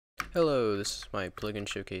Hello, this is my plugin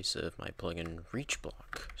showcase of my plugin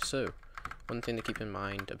ReachBlock. So, one thing to keep in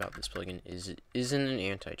mind about this plugin is it isn't an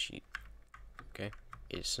anti-cheat, okay?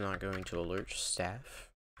 It's not going to alert staff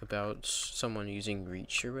about someone using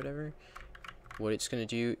reach or whatever. What it's going to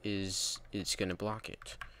do is it's going to block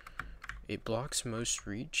it. It blocks most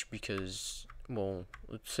reach because, well,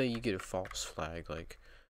 let's say you get a false flag, like,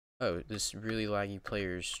 oh, this really laggy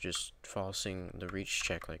player's just falsing the reach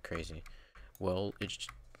check like crazy. Well,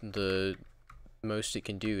 the most it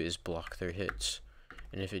can do is block their hits,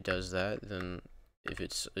 and if it does that, then if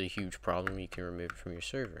it's a huge problem, you can remove it from your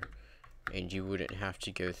server, and you wouldn't have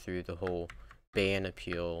to go through the whole ban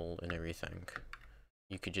appeal and everything.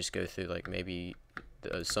 You could just go through, like, maybe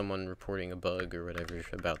someone reporting a bug or whatever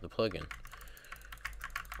about the plugin.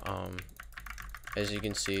 As you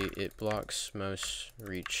can see, it blocks most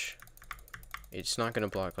reach. It's not going to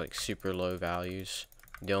block like super low values.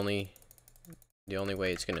 The only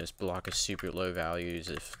way it's going to block a super low value is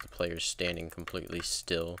if the player's standing completely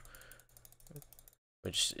still.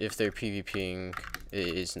 Which, if they're PvPing,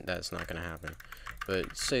 that's not going to happen.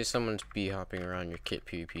 But say someone's b-hopping around your kit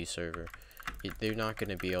PvP server, they're not going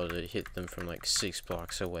to be able to hit them from like 6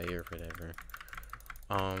 blocks away or whatever.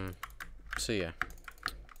 So yeah.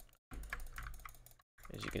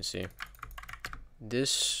 As you can see,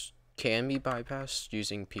 this can be bypassed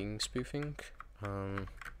using ping spoofing.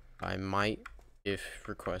 I might, if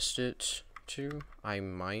requested to, I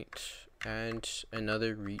might add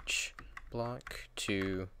another reach block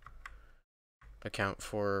to account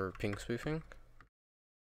for ping spoofing,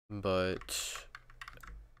 but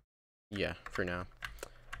yeah, for now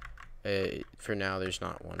there's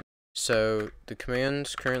not one. So the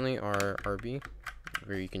commands currently are RB,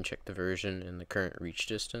 where you can check the version and the current reach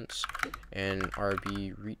distance, and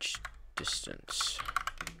RB reach distance.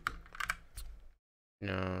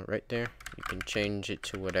 Now, right there, you can change it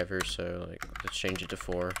to whatever, so, like, let's change it to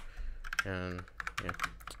 4, and, yeah.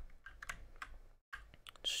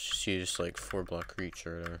 Just use, like, 4 block reach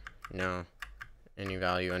or whatever. Now, any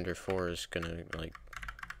value under 4 is gonna, like,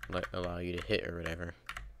 allow you to hit or whatever.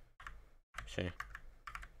 See?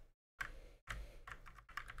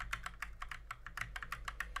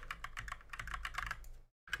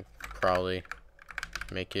 Probably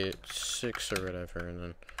make it 6 or whatever, and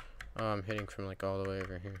then I'm hitting from like all the way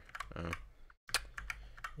over here.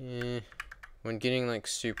 When getting like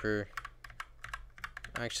super,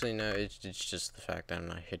 actually no, it's just the fact that I'm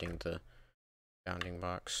not hitting the bounding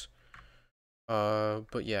box.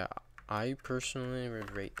 But yeah, I personally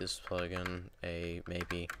would rate this plugin a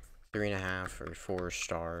maybe 3.5 or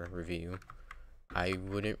 4-star review. I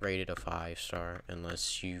wouldn't rate it a 5-star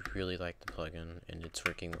unless you really like the plugin and it's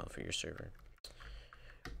working well for your server.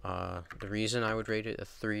 The reason I would rate it a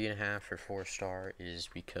 3.5 or 4-star is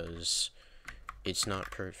because it's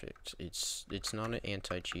not perfect. It's not an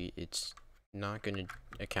anti-cheat. It's not going to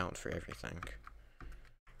account for everything.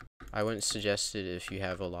 I wouldn't suggest it if you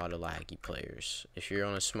have a lot of laggy players. If you're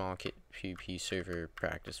on a small kit PvP server,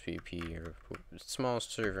 practice PvP, or small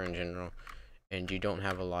server in general, and you don't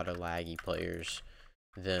have a lot of laggy players,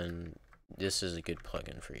 then this is a good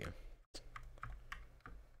plugin for you.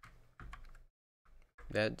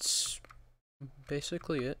 That's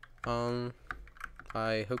basically it.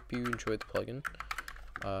 I hope you enjoyed the plugin.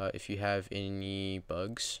 If you have any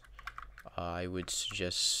bugs, I would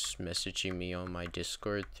suggest messaging me on my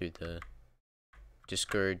Discord through the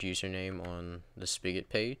Discord username on the Spigot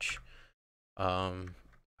page.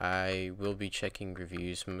 I will be checking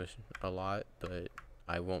reviews a lot, but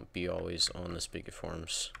I won't be always on the Spigot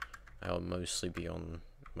forums. I'll mostly be on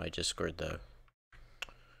my Discord though.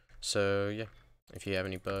 So yeah, if you have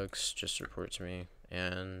any bugs, just report to me,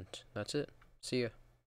 and that's it. See ya.